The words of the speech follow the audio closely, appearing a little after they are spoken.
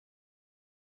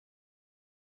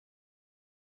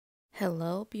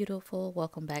Hello, beautiful.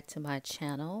 Welcome back to my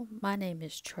channel. My name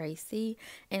is Tracy,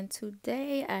 and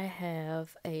today I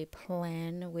have a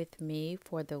plan with me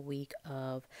for the week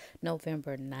of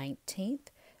November 19th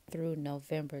through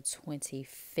November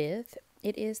 25th.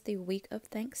 It is the week of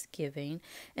Thanksgiving,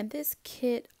 and this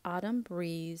kit, Autumn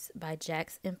Breeze by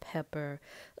Jax and Pepper,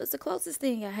 was the closest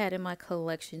thing I had in my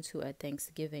collection to a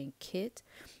Thanksgiving kit.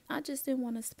 I just didn't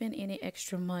want to spend any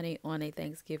extra money on a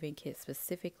Thanksgiving kit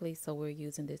specifically, so we're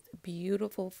using this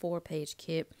beautiful 4-page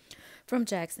kit from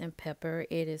Jax and Pepper.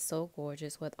 It is so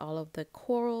gorgeous with all of the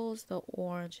corals, the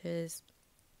oranges,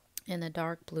 and the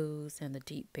dark blues and the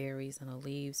deep berries and the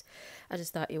leaves. I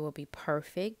just thought it would be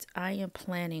perfect. I am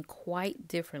planning quite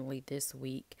differently this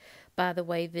week. By the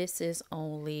way, this is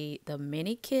only the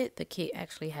mini kit. The kit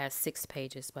actually has 6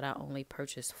 pages, but I only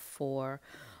purchased 4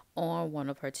 on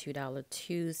one of her $2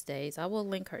 Tuesdays. I will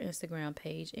link her Instagram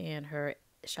page and her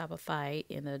Shopify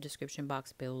in the description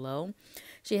box below.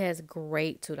 She has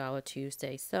great $2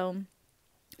 Tuesdays. So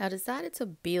I decided to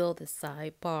build the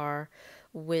sidebar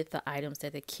with the items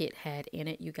that the kit had in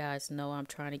it. You guys know I'm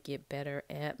trying to get better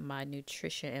at my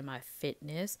nutrition and my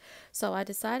fitness. So I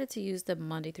decided to use the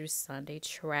Monday through Sunday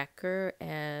tracker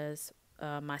as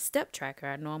my step tracker.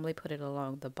 I normally put it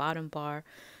along the bottom bar,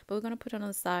 but we're going to put it on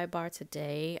the sidebar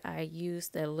today. I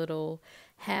used a little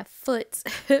half foot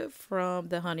from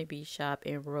the honeybee shop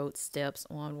and wrote steps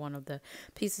on one of the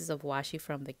pieces of washi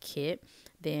from the kit.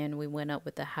 Then we went up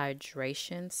with the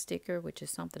hydration sticker, which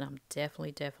is something I'm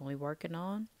definitely working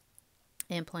on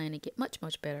and plan to get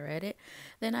much better at it.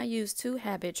 Then I used 2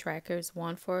 habit trackers,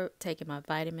 one for taking my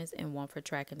vitamins and one for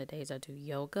tracking the days I do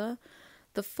yoga.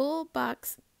 The full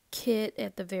box kit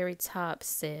at the very top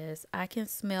says, "I can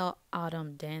smell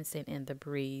autumn dancing in the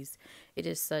breeze." It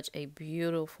is such a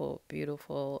beautiful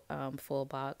full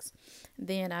box.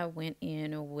 Then I went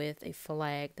in with a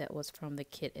flag that was from the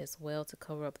kit as well to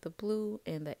cover up the blue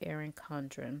and the Erin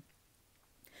Condren.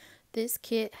 This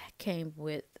kit came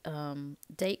with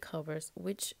date covers,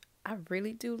 which I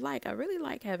really do like. I really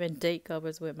like having date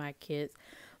covers with my kids.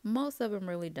 Most of them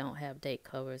really don't have date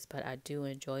covers, but I do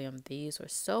enjoy them. These were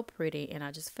so pretty, and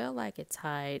I just felt like it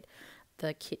tied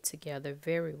the kit together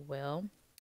very well.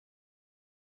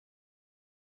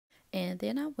 And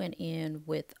then I went in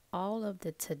with all of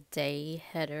the today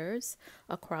headers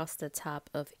across the top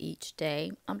of each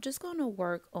day. I'm just going to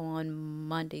work on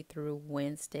Monday through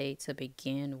Wednesday to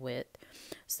begin with.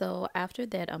 So after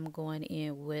that, I'm going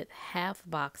in with half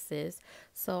boxes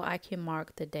so I can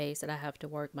mark the days that I have to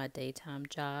work my daytime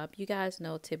job. You guys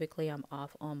know typically I'm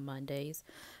off on Mondays,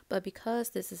 but because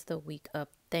this is the week of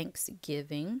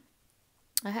Thanksgiving,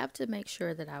 I have to make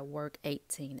sure that I work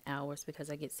 18 hours because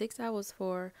I get 6 hours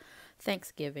for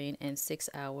Thanksgiving and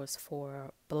 6 hours for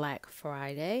Black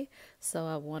Friday. So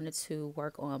I wanted to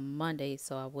work on Monday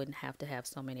so I wouldn't have to have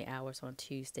so many hours on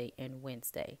Tuesday and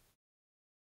Wednesday.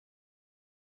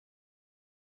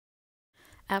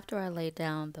 After I lay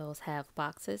down those half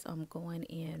boxes, I'm going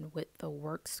in with the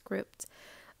work script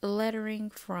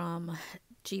lettering from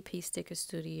GP Sticker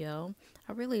Studio.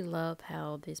 I really love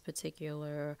how this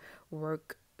particular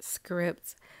work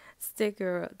script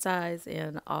sticker ties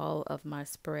in all of my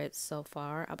spreads so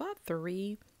far. I bought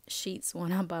 3 sheets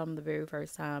when I bought them the very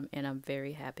first time, and I'm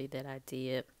very happy that I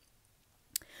did.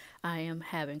 I am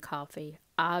having coffee,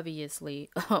 obviously,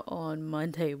 on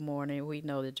Monday morning. We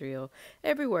know the drill.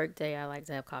 Every work day, I like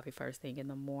to have coffee first thing in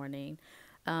the morning.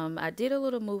 I did a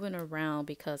little moving around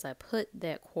because I put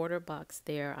that quarter box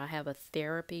there. I have a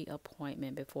therapy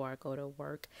appointment before I go to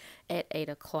work at 8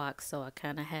 o'clock. So I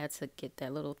kind of had to get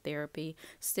that little therapy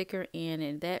sticker in,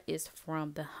 and that is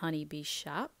from the honeybee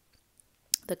shop.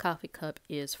 The coffee cup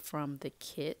is from the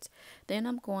kit. Then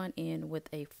I'm going in with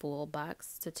a full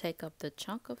box to take up the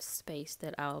chunk of space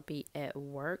that I'll be at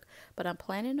work. But I'm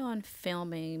planning on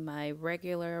filming my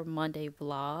regular Monday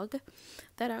vlog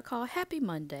that I call Happy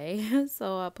Monday.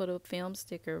 So I put a film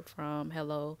sticker from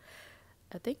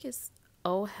I think it's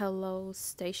Oh Hello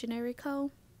Stationery Co.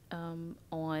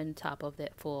 On top of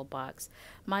that full box.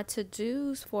 My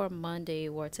to-dos for Monday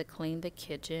were to clean the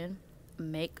kitchen,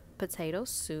 make potato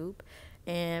soup,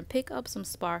 and pick up some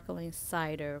sparkling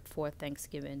cider for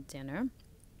Thanksgiving dinner.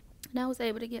 And I was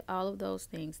able to get all of those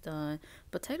things done.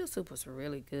 Potato soup was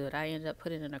really good. I ended up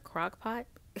putting it in a crock pot.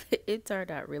 It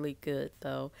turned out really good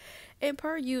though. And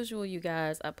per usual, you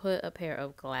guys, I put a pair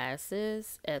of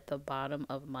glasses at the bottom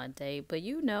of Monday, but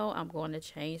you know I'm going to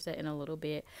change that in a little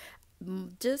bit.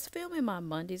 Just filming my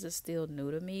Mondays is still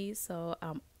new to me, so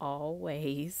I'm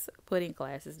always putting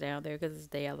glasses down there because it's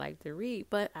the day I like to read.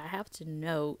 But I have to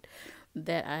note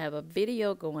that I have a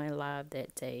video going live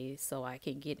that day so I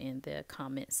can get in the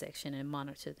comment section and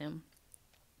monitor them.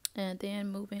 And then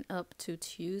moving up to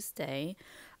Tuesday,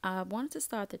 I wanted to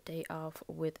start the day off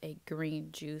with a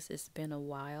green juice. It's been a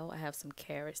while. I have some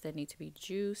carrots that need to be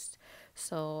juiced.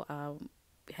 So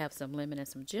have some lemon and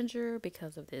some ginger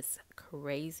because of this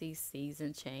crazy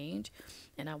season change.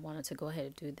 And I wanted to go ahead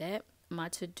and do that. My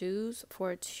to-dos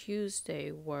for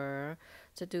Tuesday were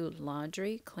to do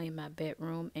laundry, clean my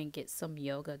bedroom, and get some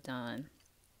yoga done.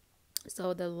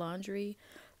 So the laundry,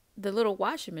 the little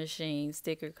washing machine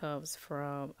sticker comes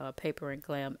from Paper and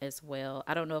Glam as well.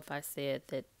 I don't know if I said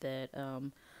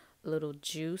that little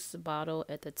juice bottle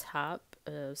at the top,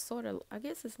 sort of, I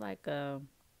guess it's like a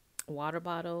water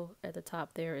bottle at the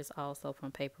top there, is also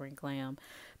from Paper and Glam.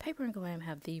 Paper and Glam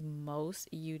have the most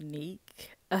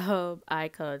unique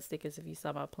icon stickers. If you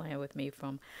saw my plan with me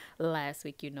from last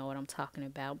week, you know what I'm talking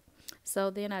about. So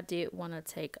then I did want to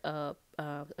take up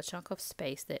a chunk of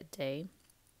space that day.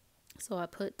 So I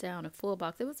put down a full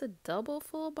box. It was a double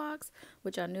full box,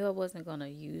 which I knew I wasn't going to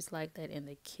use like that in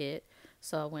the kit.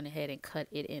 So I went ahead and cut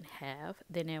it in half.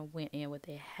 Then I went in with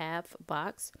a half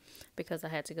box because I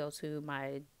had to go to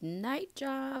my night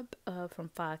job from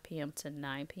 5 p.m. to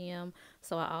 9 p.m.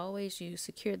 So I always use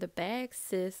Secure the Bag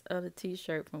Sis on a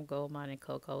t-shirt from Goldmine and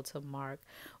Coco to mark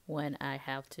when I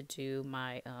have to do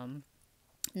my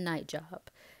night job.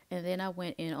 And then I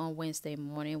went in on Wednesday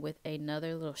morning with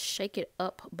another little Shake It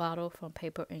Up bottle from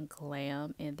Paper and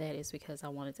Glam. And that is because I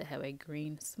wanted to have a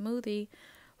green smoothie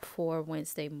for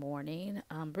Wednesday morning.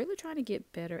 I'm really trying to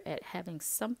get better at having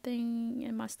something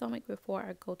in my stomach before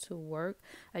I go to work.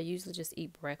 I usually just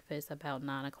eat breakfast about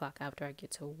 9 o'clock after I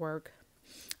get to work.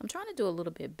 I'm trying to do a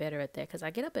little bit better at that because I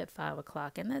get up at 5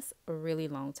 o'clock, and that's a really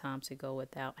long time to go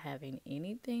without having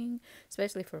anything,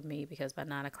 especially for me, because by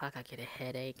 9 o'clock I get a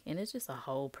headache and it's just a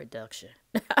whole production.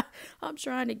 I'm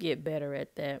trying to get better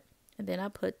at that. And then I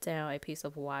put down a piece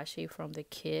of washi from the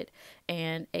kit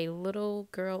and a little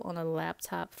girl on a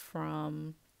laptop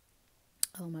from,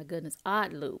 oh my goodness,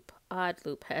 Odd Loop. Odd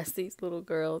Loop has these little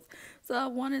girls. So I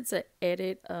wanted to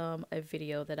edit a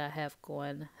video that I have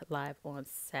going live on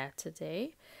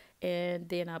Saturday. And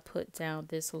then I put down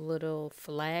this little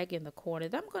flag in the corner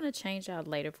that I'm going to change out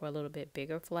later for a little bit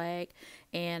bigger flag.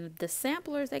 And the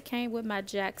samplers that came with my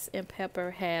Jax and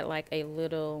Pepper had like a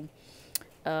little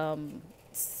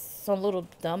some little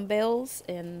dumbbells,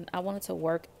 and I wanted to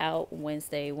work out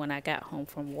Wednesday when I got home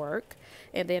from work.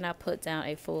 And then I put down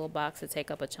a full box to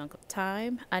take up a chunk of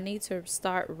time. I need to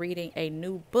start reading a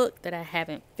new book that I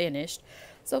haven't finished.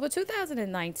 So for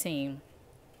 2019,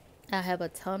 I have a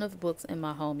ton of books in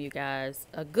my home, you guys.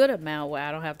 A good amount where I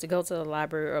don't have to go to the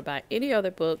library or buy any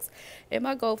other books. And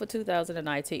my goal for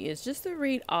 2019 is just to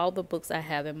read all the books I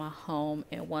have in my home.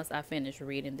 And once I finish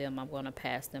reading them, I'm going to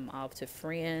pass them off to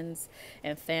friends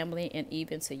and family, and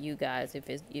even to you guys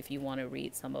if you want to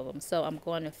read some of them. So I'm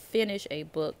going to finish a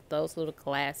book. Those little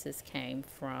glasses came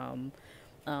from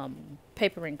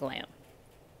Paper and Glam.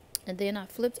 And then I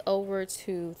flipped over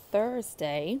to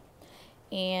Thursday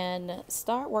and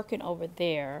start working over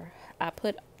there. I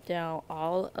put down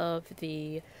all of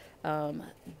the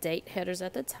date headers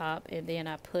at the top, and then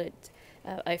I put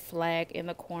a flag in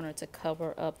the corner to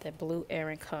cover up the blue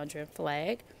Erin Condren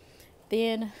flag.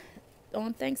 Then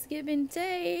on Thanksgiving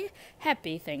Day,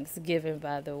 happy Thanksgiving,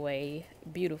 by the way,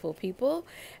 beautiful people.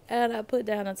 And I put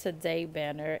down a today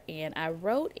banner, and I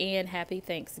wrote in happy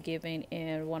Thanksgiving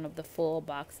in one of the full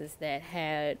boxes that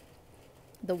had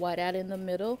the whiteout in the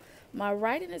middle. My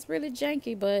writing is really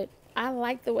janky, but I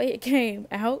like the way it came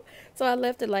out, so I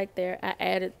left it like there. I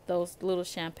added those little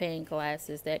champagne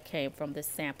glasses that came from the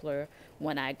sampler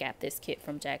when I got this kit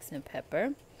from Jax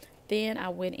Pepper. Then I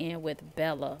went in with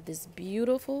Bella, this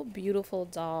beautiful, beautiful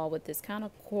doll with this kind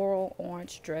of coral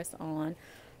orange dress on.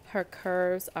 Her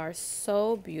curves are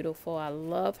so beautiful. I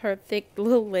love her thick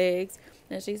little legs.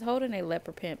 And she's holding a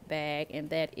leopard print bag, and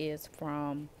that is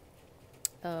from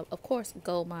of course,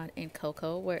 Goldmine and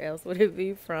Coco. Where else would it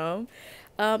be from?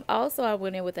 Also, I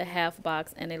went in with a half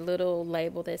box and a little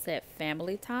label that said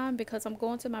family time because I'm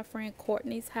going to my friend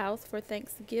Courtney's house for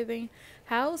Thanksgiving.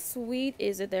 How sweet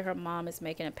is it that her mom is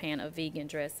making a pan of vegan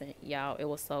dressing? Y'all, it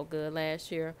was so good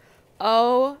last year.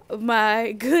 Oh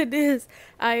my goodness.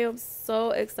 I am so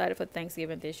excited for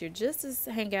Thanksgiving this year. Just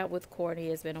to hang out with Courtney.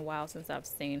 It's been a while since I've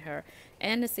seen her,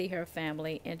 and to see her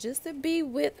family, and just to be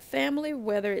with family,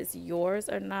 whether it's yours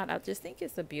or not. I just think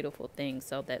it's a beautiful thing.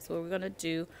 So that's what we're going to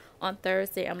do on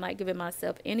Thursday. I'm not giving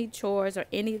myself any chores or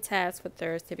any tasks for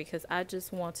Thursday because I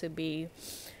just want to be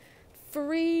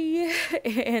free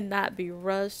and not be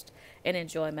rushed and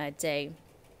enjoy my day,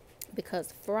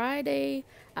 because Friday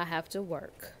I have to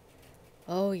work.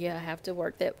 Oh yeah, I have to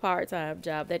work that part-time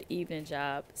job, that evening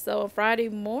job. So on Friday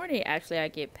morning, actually, I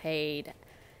get paid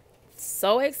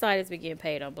so excited to be getting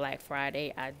paid on Black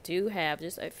Friday. I do have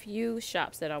just a few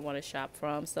shops that I want to shop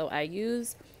from. So I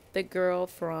use the girl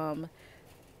from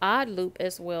Odd Loop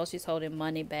as well. She's holding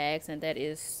money bags, and that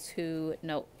is to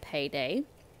note payday.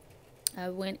 I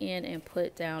went in and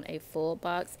put down a full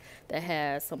box that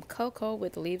has some cocoa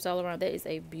with leaves all around. That is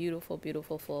a beautiful,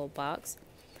 beautiful full box.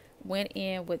 Went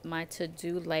in with my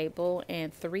to-do label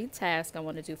and 3 tasks I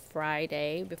want to do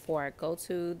Friday before I go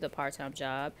to the part-time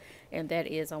job, and that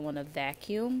is I want to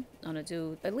vacuum. I want to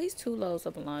do at least 2 loads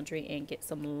of laundry and get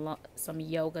some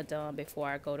yoga done before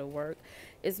I go to work.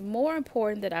 It's more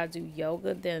important that I do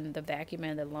yoga than the vacuum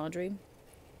and the laundry,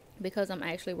 because I'm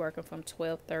actually working from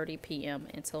 12:30 p.m.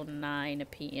 until 9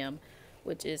 p.m.,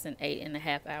 which is an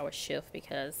 8.5-hour shift,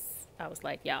 because I was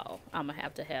like, y'all, I'm gonna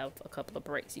have to have a couple of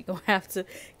breaks. You're gonna have to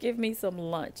give me some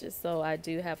lunch. So I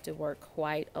do have to work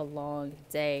quite a long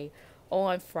day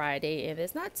on Friday, and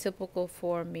it's not typical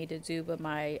for me to do, but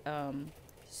my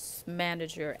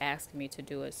manager asked me to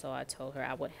do it, so I told her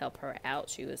I would help her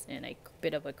out. She was in a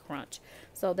bit of a crunch,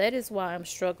 so that is why I'm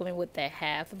struggling with that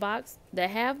half box. The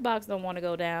half box don't want to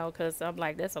go down because I'm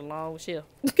like, that's a long shift.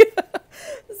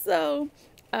 So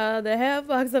the half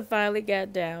box I finally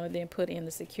got down, and then put in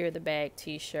the secure the bag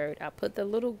t-shirt. I put the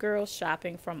little girl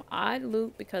shopping from Odd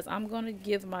Loop because I'm going to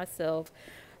give myself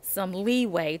some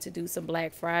leeway to do some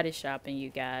Black Friday shopping, you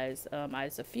guys.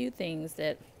 There's a few things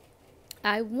that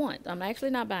I want. I'm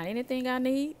actually not buying anything I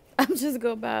need. I'm just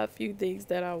going to buy a few things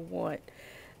that I want.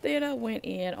 Then I went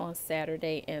in on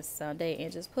Saturday and Sunday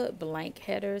and just put blank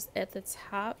headers at the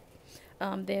top.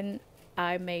 Then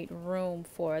I made room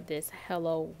for this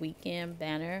Hello Weekend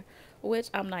banner, which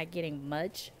I'm not getting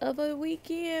much of a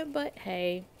weekend, but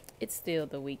hey, it's still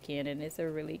the weekend, and it's a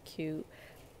really cute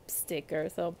sticker.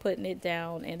 So I'm putting it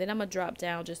down, and then I'm gonna drop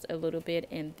down just a little bit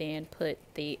and then put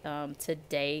the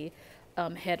today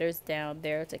headers down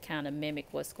there to kind of mimic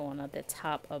what's going on at the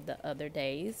top of the other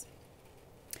days.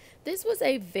 This was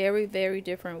a very, very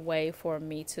different way for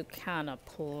me to kind of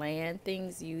plan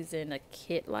things using a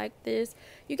kit like this.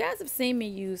 You guys have seen me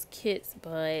use kits,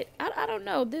 but I don't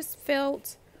know, this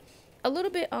felt a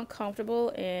little bit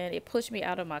uncomfortable, and it pushed me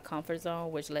out of my comfort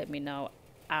zone, which let me know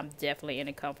I'm definitely in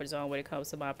a comfort zone when it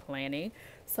comes to my planning.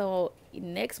 So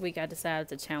next week I decided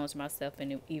to challenge myself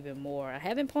in even more. I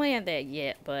haven't planned that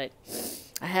yet, but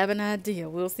I have an idea.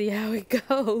 We'll see how it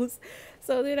goes.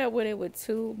 So then I went in with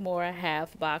 2 more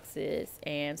half boxes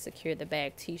and secured the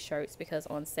bag t-shirts, because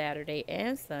on Saturday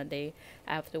and Sunday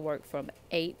I have to work from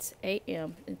 8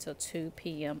 a.m. until 2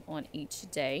 p.m. on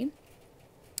each day.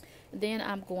 Then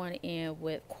I'm going in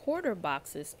with quarter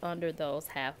boxes under those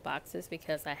half boxes,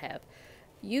 because I have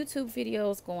YouTube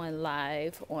videos going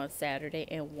live on Saturday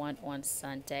and one on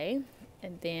Sunday.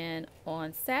 And then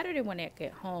on Saturday when I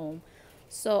get home,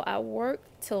 so I work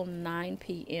till 9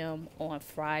 p.m. on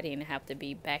Friday and have to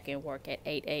be back in work at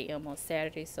 8 a.m. on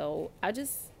Saturday. So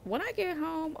when I get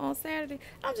home on Saturday,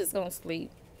 I'm just going to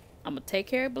sleep. I'm going to take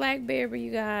care of Blackberry,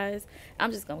 you guys.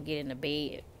 I'm just going to get in the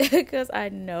bed because I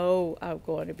know I'm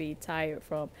going to be tired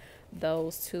from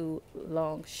those 2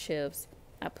 long shifts.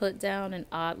 I put down an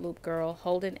Odd Loop girl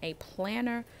holding a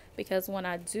planner, because when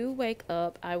I do wake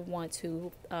up, I want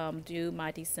to do my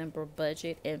December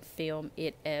budget and film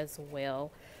it as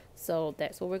well. So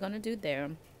that's what we're going to do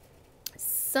there.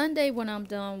 Sunday when I'm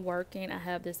done working, I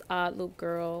have this Odd Loop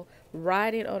girl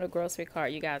riding on a grocery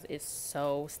cart. You guys, it's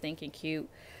so stinking cute.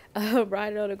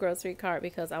 Riding on a grocery cart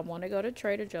because I want to go to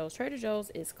Trader Joe's. Trader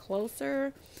Joe's is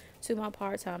closer to my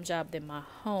part-time job than my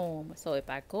home. So if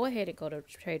I go ahead and go to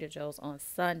Trader Joe's on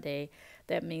Sunday,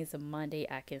 that means on Monday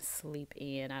I can sleep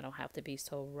in. I don't have to be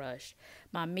so rushed.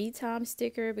 My me time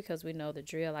sticker, because we know the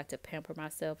drill, I like to pamper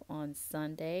myself on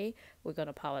Sunday. We're going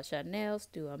to polish our nails,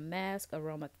 do a mask,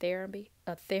 aromatherapy,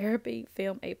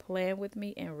 film a plan with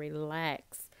me, and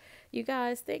relax. You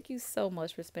guys, thank you so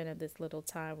much for spending this little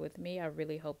time with me. I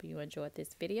really hope you enjoyed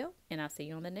this video, and I'll see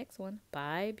you on the next one.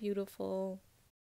 Bye, beautiful.